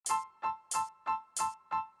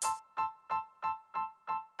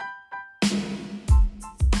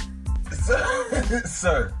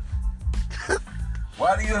Sir,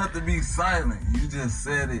 why do you have to be silent? You just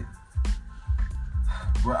said it.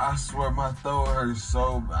 Bro, I swear my throat hurts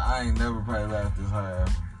so bad. I ain't never probably laughed this high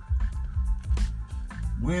ever.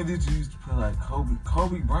 When did you used to play like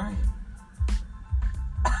Kobe Bryant?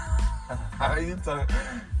 How you talking?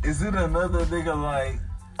 Is it another nigga like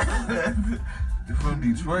from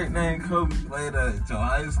Detroit named Kobe played at your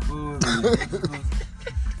high school?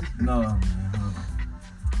 No, man.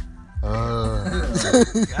 I'm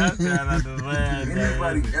trying not to laugh.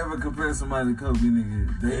 Anybody ever compare somebody to Kobe,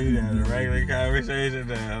 nigga? They had a regular conversation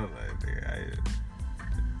now. I was like, nigga,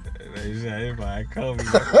 they said it's like Kobe.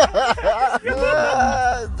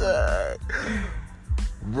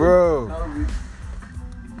 Bro.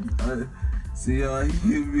 See, he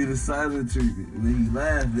give me the silent treatment when he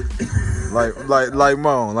laughing. like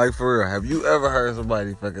Moan, like for real. Have you ever heard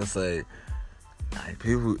somebody fucking say, like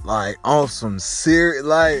people like on some serious,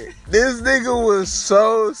 like this nigga was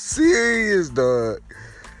so serious, dog.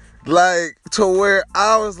 Like to where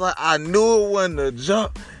I was like, I knew it wasn't a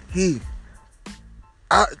joke.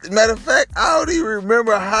 Matter of fact, I don't even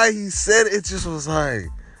remember how he said it. It just was like,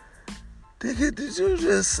 nigga, did you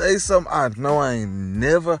just say something? I know I ain't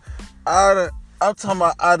never. I'm talking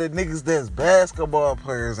about out of niggas that's basketball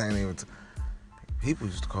players ain't even. People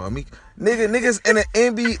used to call me niggas in the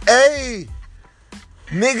NBA.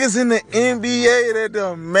 Niggas in the NBA that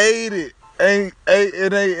done made it ain't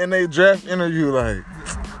in they draft interview like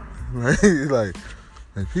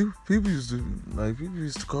people used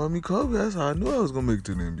to call me Kobe. That's how I knew I was gonna make it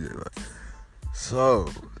to the NBA. Like, so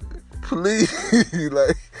please,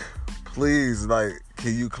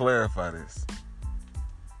 can you clarify this?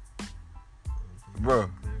 Bro,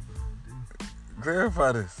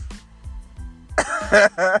 clarify this.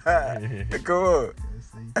 Come on.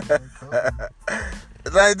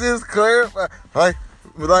 Like, just clarify.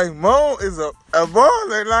 Like Mo is a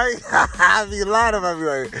baller. Like, I be lying about me.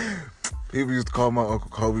 Like, people used to call my uncle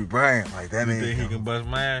Kobe Bryant. Like, that You ain't. think he can bust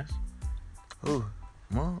my ass? Who?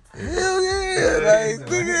 Mo? Hell yeah. Like,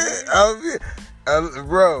 nigga.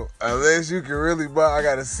 Bro, unless you can really buy, I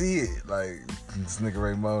gotta see it. Like, this nigga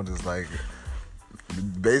Raymond is like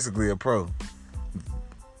basically a pro.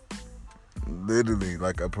 Literally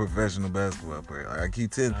like a professional basketball player. Like I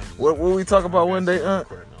keep telling. What we talk about one day, Unc?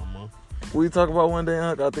 We talk about one day,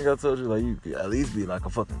 Unc. I think I told you like you could at least be like a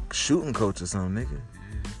fucking shooting coach or something, nigga.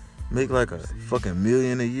 Make like a fucking $1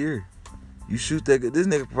 million a year. You shoot that good. This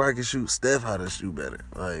nigga probably can shoot Steph how to shoot better.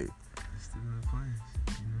 Like,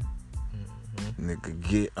 nigga,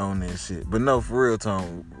 get on that shit. But no, for real,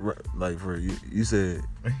 Tom. Like for you said.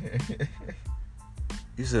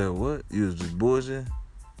 You said what? You was just bullshit.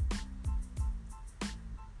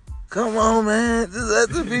 Come on, man. Just let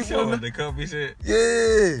the people know. The Kobe shit?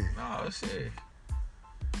 Yeah. Oh, shit.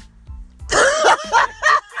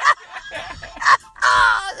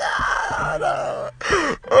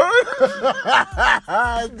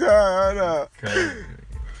 No.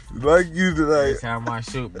 Like you to like. Every time I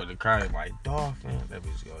shoot, but the crowd is like, dolphin. That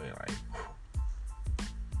bitch go in like.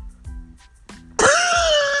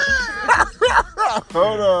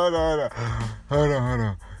 Hold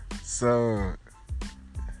on. So.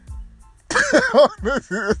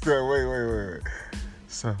 Wait.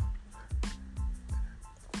 So.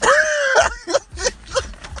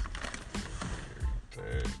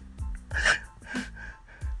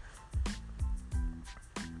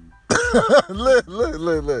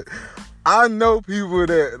 Look. I know people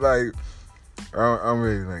that like. I'm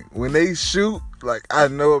really like when they shoot. Like I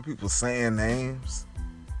know what people saying names,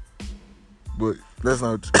 but that's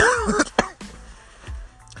not.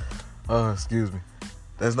 Oh, excuse me.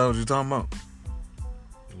 That's not what you're talking about.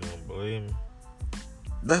 You don't believe me?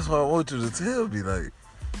 That's what I want you to tell me. Like,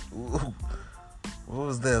 what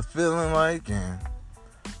was that feeling like? And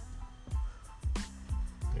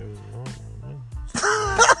it was normal, man.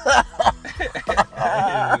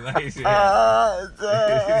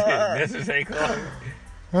 That's what they call it.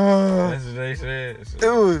 That's what they said. It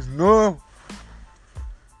was normal.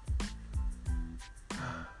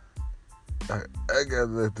 I gotta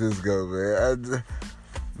let this go, man.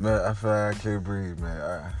 I feel like I can't breathe,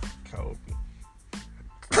 man. Kobe.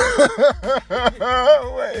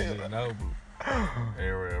 Wait. Noble.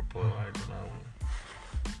 Everywhere pull like Noble.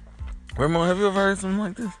 Ramon, have you ever heard something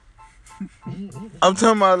like this? I'm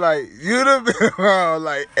talking about like you'd have been around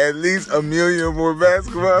like at least 1 million more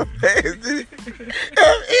basketball fans than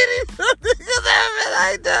any niggas ever been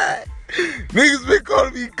like that. Niggas been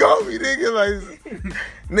calling me Kobe, nigga. Like,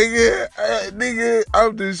 nigga,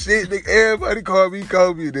 I'm the shit. Nigga, everybody call me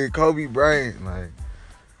Kobe. Then Kobe Bryant. Like,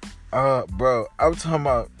 bro, I'm talking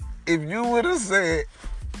about if you would have said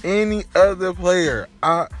any other player,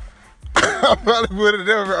 I probably would have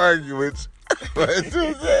never argued with you. But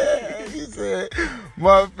you said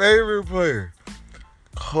my favorite player,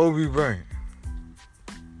 Kobe Bryant.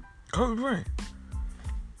 Kobe Bryant.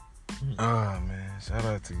 Oh man, shout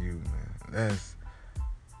out to you, man. That's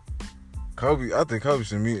Kobe. I think Kobe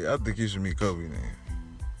should meet. I think you should meet Kobe, man.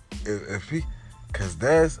 If he, cause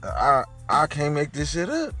that's I can't make this shit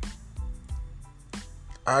up.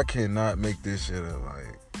 I cannot make this shit up.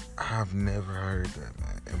 Like I've never heard that,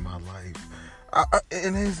 man, in my life.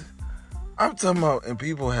 I'm talking about, and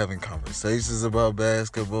people having conversations about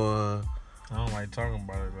basketball. I don't like talking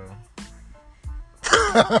about it though.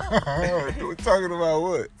 We're talking about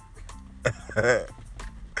what?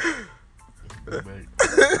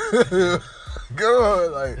 Go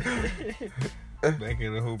on, like back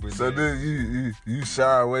in the hoop. So then you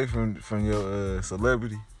shy away from your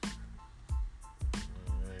celebrity?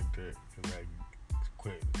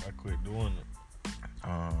 I quit doing it.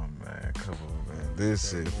 Oh man, come on, man. This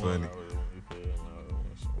shit funny.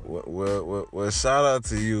 Well, shout out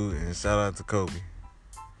to you and shout out to Kobe.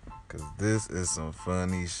 Cause this is some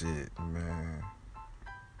funny shit, man.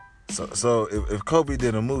 So if Kobe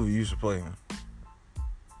did a movie, you should play him.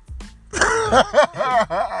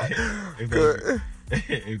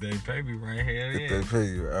 If they pay me right here, if they pay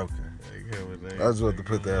you, okay. I just want to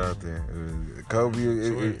put that out there. Kobe,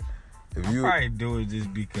 if you probably do it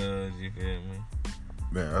just because, you feel me?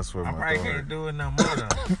 Man, I swear I my probably thought can't do it no more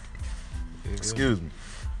though. Excuse me.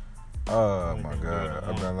 Oh my God,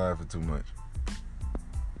 I've been laughing too much.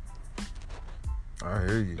 I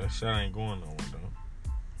hear you. That shit ain't going nowhere though.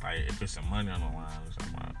 Like if it's some money on the line or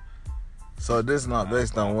something. So this not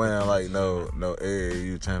based on winning like no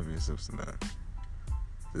AAU championships or nothing.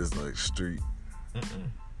 It's like street.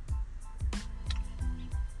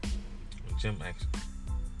 Gym action.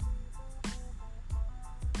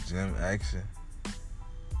 Gym action.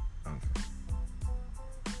 Okay.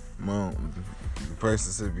 Mom, the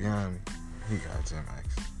person sitting behind me, he got gym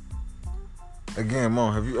action. Again,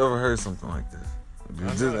 Mom, have you ever heard something like this? I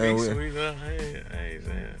know he's sweet. I ain't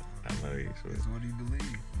saying. I know he's sweet. That's what he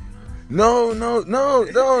believes. No.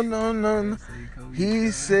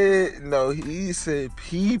 He said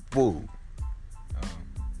people.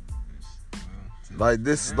 Like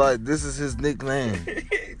this is his nickname. To them,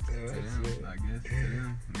 I guess. To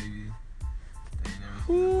them, maybe they never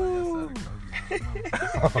seen nobody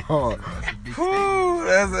outside of Kobe.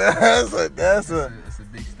 That's a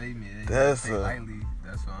big statement. That's a lightly.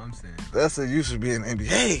 That's what I'm saying. That's a you should be in the NBA.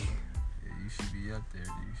 Yeah, you should be up there.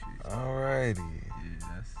 You should. Alrighty. Yeah,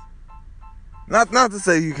 that's. Not to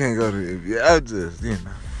say you can't go to the NBA. I just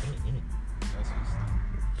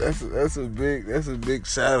That's a big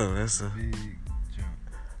shadow. That's a big jump.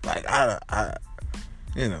 Like I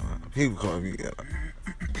people call me.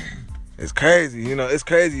 It's crazy, It's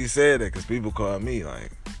crazy you said that because people call me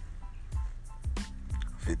like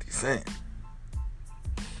 50 Cent.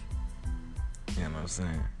 You know what I'm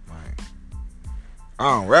saying? Like I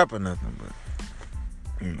don't rap or nothing, but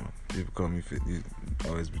people call me 50. You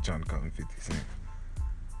always be trying to call me 50 Cent.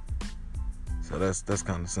 So that's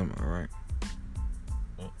kind of similar, right?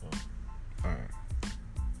 Alright.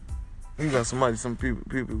 You got some people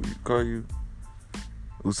call you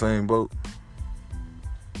Usain Bolt.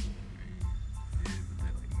 Yeah, but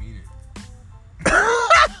they like mean it.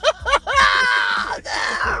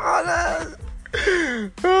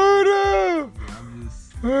 Hold on. I'm just.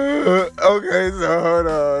 Okay, so hold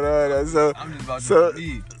on. So I'm just about to be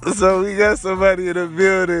me. So we got somebody in the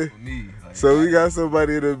building. For me. Like, So we got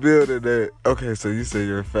somebody in the building that. Okay, so you say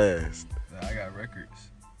you're fast. I got records.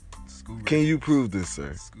 School records. Can you prove this,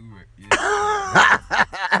 sir? School records.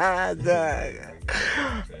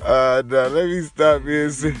 Nah, let me stop being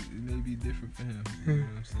It serious. may be different for him. You know what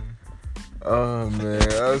I'm saying? Oh man,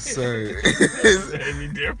 I'm sorry.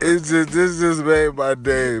 This just made my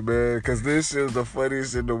day, man. Cause this shit is the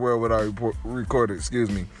funniest shit in the world when I recorded. Excuse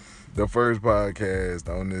me, the first podcast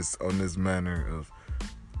on this manner of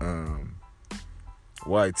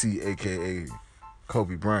YT, aka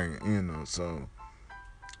Kobe Bryant. So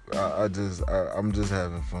I'm just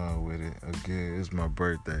having fun with it. Again, it's my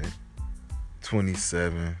birthday,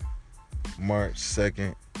 27 March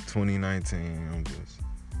 2nd, 2019. I'm just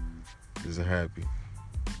happy.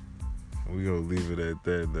 We gonna leave it at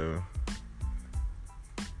that though.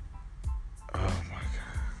 Oh my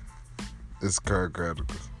God, it's Car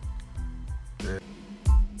Chronicles. Yeah.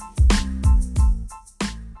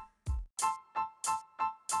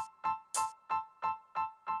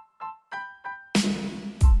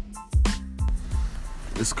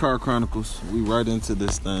 It's Car Chronicles. We right into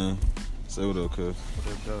this thing. Say what up, cuz.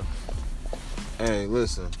 What up, though? Hey,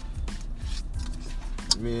 listen.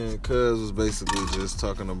 Me and Cuz was basically just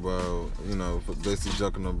talking about, basically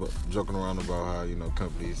joking around about how,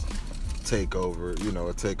 companies take over,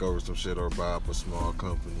 take over some shit or buy up a small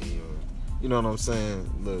company or, you know what I'm saying?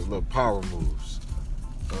 Little power moves.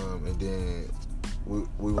 And then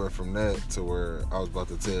we went from that to where I was about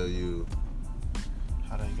to tell you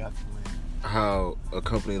how they got to win. How a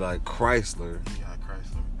company like Chrysler,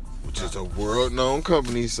 which is a world-known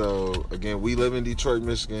company. So again, we live in Detroit,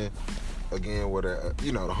 Michigan. Again, where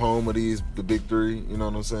the home of the big three. You know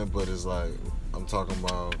what I'm saying? But it's like I'm talking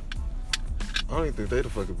about. I don't even think they the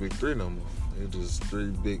fucking big three no more. They're just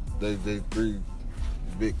three big. They three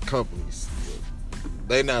big companies.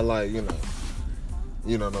 They not like you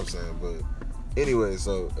know what I'm saying. But anyway,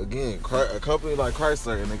 so again, a company like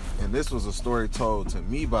Chrysler, and this was a story told to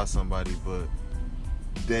me by somebody, but.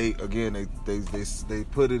 They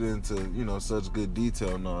put it into such good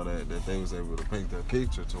detail and all that they was able to paint that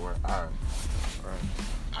picture to where I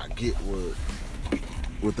get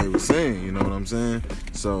what they were saying, you know what I'm saying?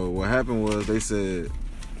 So what happened was they said,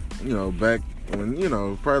 back when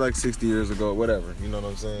probably like 60 years ago, whatever, you know what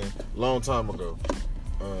I'm saying? Long time ago.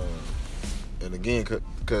 And again,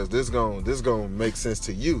 cause this gonna make sense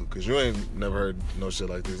to you, cause you ain't never heard no shit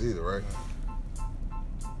like this either, right?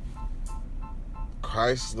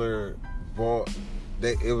 Chrysler bought.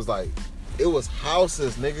 It was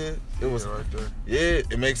houses, nigga. It was right there. Yeah,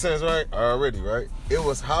 it makes sense, right? Already, right? It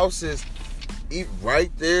was houses, right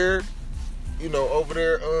there, over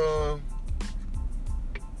there,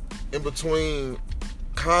 in between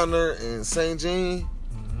Connor and St. Jean,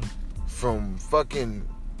 from fucking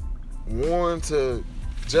Warren to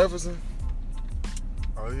Jefferson.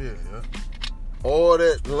 Oh yeah. All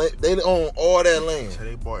that they own all that land. So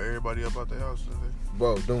they bought everybody up out their house, didn't they?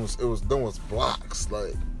 Bro, them was blocks,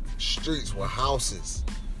 like streets with houses.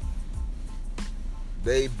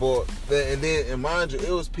 They bought that, and mind you, it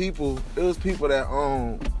was people that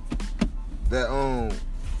own. It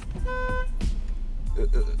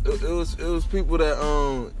was people that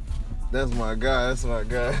own. That's my guy.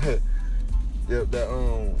 Yep,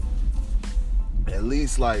 that at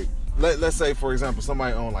least like let's say for example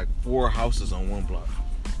somebody owned like 4 houses on one block,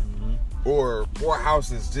 or 4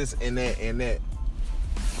 houses just in that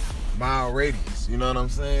mile radius, you know what I'm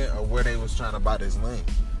saying, of where they was trying to buy this land.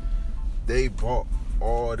 They bought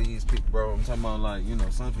all these people, bro. I'm talking about like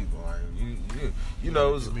some people like it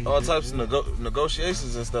was all types of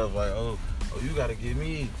negotiations and stuff like oh you gotta give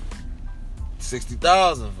me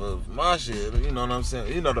 $60,000 for my shit, you know what I'm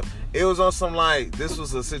saying? It was on some like this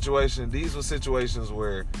was a situation. These were situations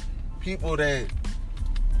where people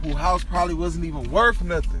whose house probably wasn't even worth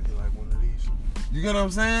nothing. Like one of these. You get what I'm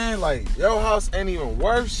saying? Like, your house ain't even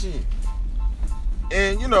worth shit.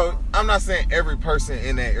 And, I'm not saying every person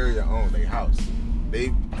in that area owned their house.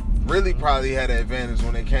 They really probably had an advantage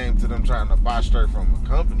when it came to them trying to buy straight from a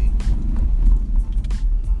company.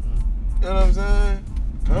 You know what I'm saying?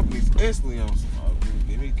 Companies instantly on some,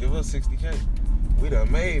 give us $60K. We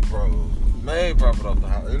done made profit off the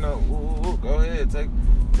house. Go ahead, take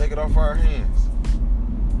it off our hands.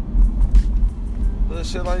 Little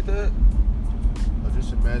shit like that. But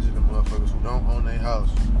just imagine the motherfuckers who don't own their house,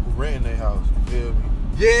 who rent their house. You feel me?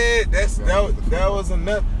 Yeah, that was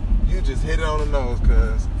enough. You just hit it on the nose,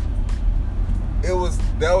 cuz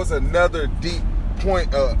that was another deep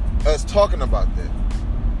point of us talking about that.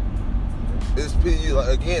 It's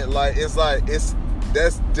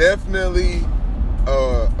that's definitely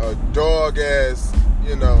a dog ass,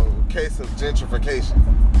 case of gentrification.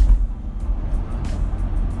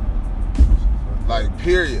 Like,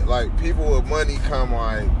 period. Like, people with money come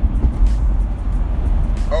like,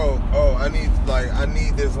 oh, I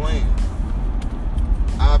need this land.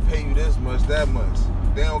 I'll pay you this much, that much.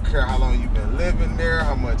 They don't care how long you've been living there,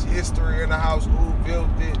 how much history in the house, who built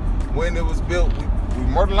it, when it was built. We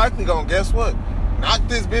more than likely gonna, guess what? Knock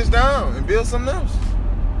this bitch down and build something else.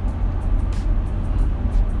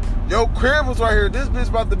 Yo, crib was right here. This bitch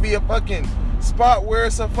about to be a fucking spot where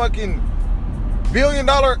it's a fucking $1 billion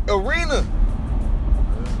arena.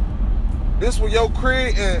 This where your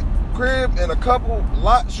crib and a couple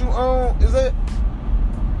lots you own is it?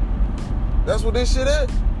 That's what this shit is?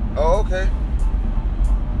 Oh, okay.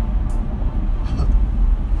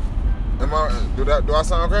 Do I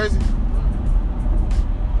sound crazy?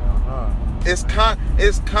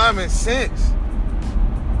 It's common sense.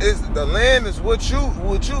 The land is what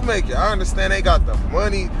you make it. I understand they got the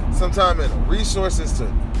money sometimes and the resources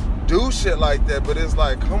to do shit like that, but it's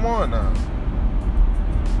like, come on now.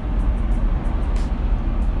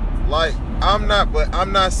 Like, I'm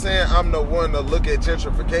not saying I'm the one to look at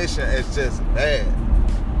gentrification as just bad.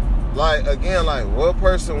 like, again, like, what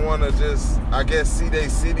person want to just, I guess, see their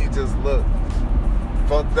city just look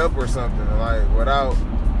fucked up or something, like, without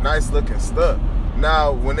nice looking stuff.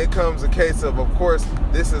 Now, when it comes a case of course,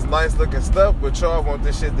 this is nice looking stuff, but y'all want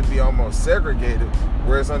this shit to be almost segregated,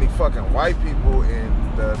 where it's only fucking white people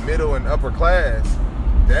in the middle and upper class,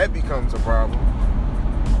 that becomes a problem.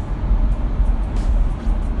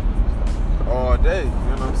 All day, you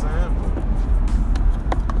know what I'm saying?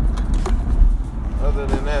 But other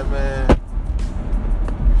than that, man,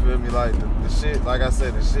 you feel me? Like the shit, like I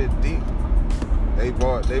said, the shit deep. They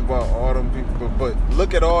bought all them people, but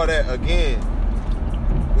look at all that again.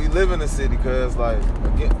 We live in the city, cause like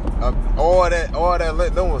again, all that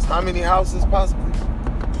there was how many houses possibly?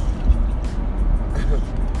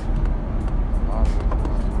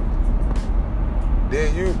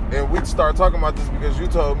 Then we start talking about this because you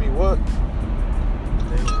told me what?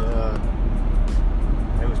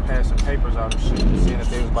 They was passing papers out and shit, saying that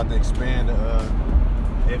they was about to expand the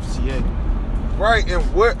FCA. Right, and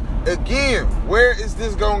where is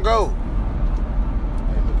this gonna go?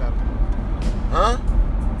 Hey, look at it. Huh?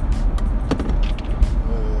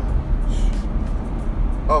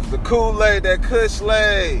 Off the Kool-Aid, that Kush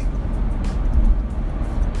Lay.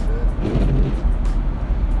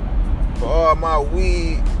 For all my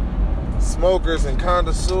weed smokers and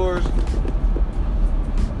connoisseurs.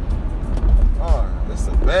 Oh, it's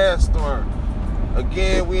a bad storm.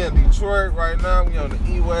 Again, we in Detroit right now. We on the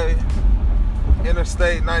E-Way.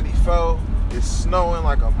 Interstate 94. It's snowing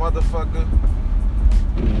like a motherfucker.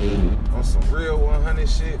 On some real 100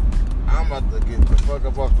 shit. I'm about to get the fuck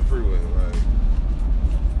up off the freeway. Like,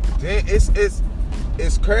 then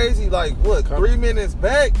it's crazy. Like, what? 3 minutes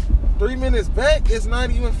back, it's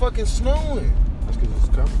not even fucking snowing. That's because it's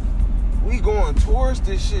coming. We going towards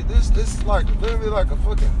this shit. This is like literally like a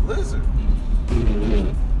fucking blizzard.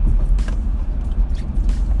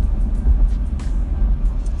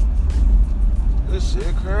 This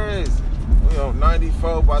shit crazy. We on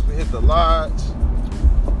 94, about to hit the lodge.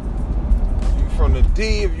 You from the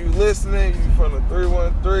D, if you listening, you from the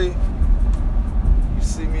 313. You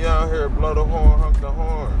see me out here, blow the horn, honk the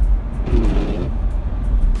horn.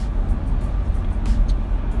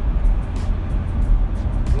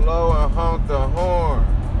 Blow and honk the horn.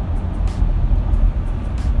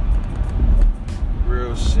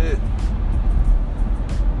 Real shit.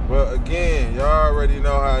 But again, y'all already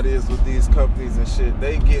know how it is with these companies and shit.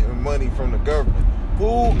 They getting money from the government.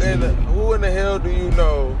 Who in the hell do you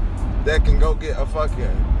know that can go get a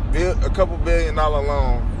couple $1 billion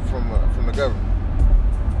loan from the government?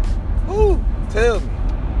 Who? Tell me.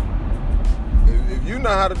 If you know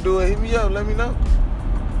how to do it, hit me up. Let me know.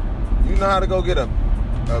 You know how to go get a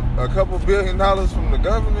couple $1 billion from the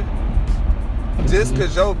government just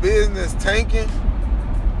because your business tanking?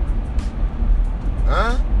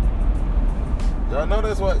 Huh? Y'all know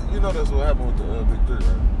that's what happened with the Big Three,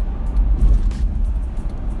 right?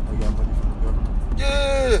 They got money from the government.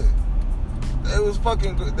 Yeah. They was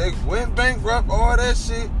fucking good. They went bankrupt, all that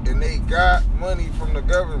shit, and they got money from the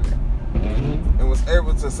government and was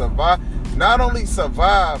able to survive. Not only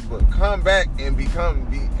survive, but come back and get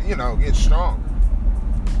stronger.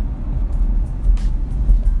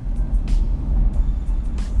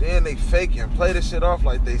 Then they fake and play the shit off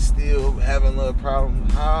like they still having little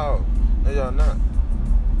problems. How? No, y'all not.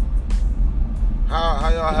 How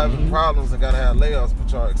y'all having problems and gotta have layoffs,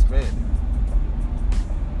 but y'all expanding?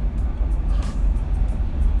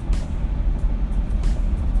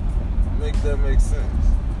 Make that make sense.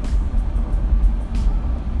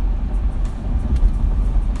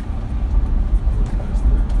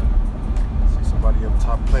 See somebody up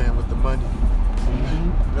top playing with the money.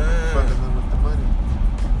 Man. Fucking them with the money.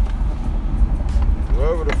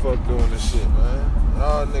 Whoever the fuck doing this shit, man.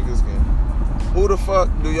 Y'all niggas can. Who the fuck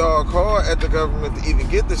do y'all call at the government to even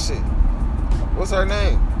get the shit? What's her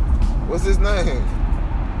name? What's his name?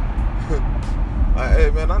 Like, hey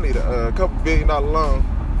man, I need a couple $1 billion loan.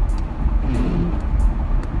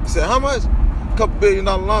 He said, how much? Couple $1 billion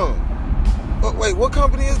loan. Oh, wait, what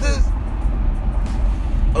company is this?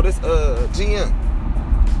 Oh, this GM.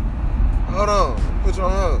 Hold on, put you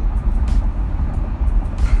on hold.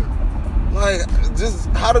 Like, just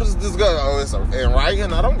how does this go? Oh, it's in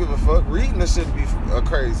writing. I don't give a fuck. Reading this shit be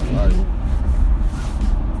crazy. Like,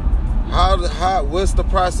 how? What's the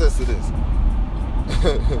process of this?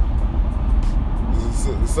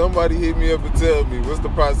 Somebody hit me up and tell me what's the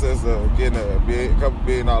process of getting a couple $1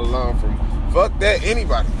 billion loan from. Fuck that,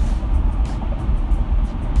 anybody.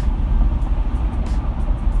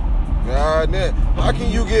 God damn. How can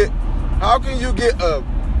you get a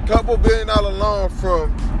couple $1 billion loan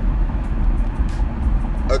from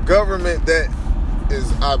a government that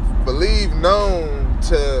is, I believe, known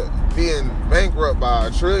to being bankrupt by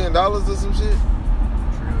 $1 trillion or some shit.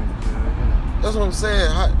 That's what I'm saying.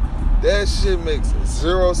 That shit makes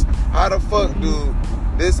zero. How the fuck do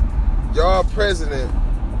this y'all president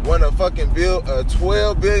want to fucking build a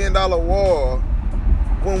 $12 billion wall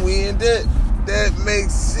when we in debt? That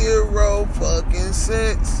makes zero fucking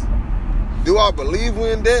sense. Do I believe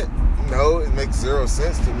we in debt? No, it makes zero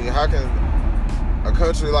sense to me. How can a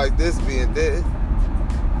country like this be in debt?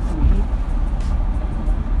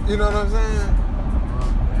 You know what I'm saying?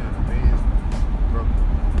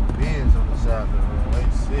 Beans on the side of the road. They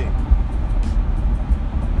sick.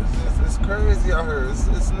 It's crazy out here.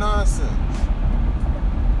 It's nonsense.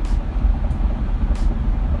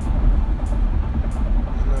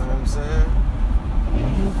 You know what I'm saying?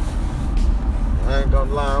 I ain't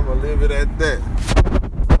gonna lie, I'm gonna leave it at that.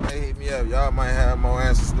 Hey, hit me up. Y'all might have more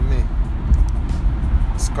answers than me.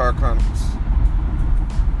 It's Car Chronicles.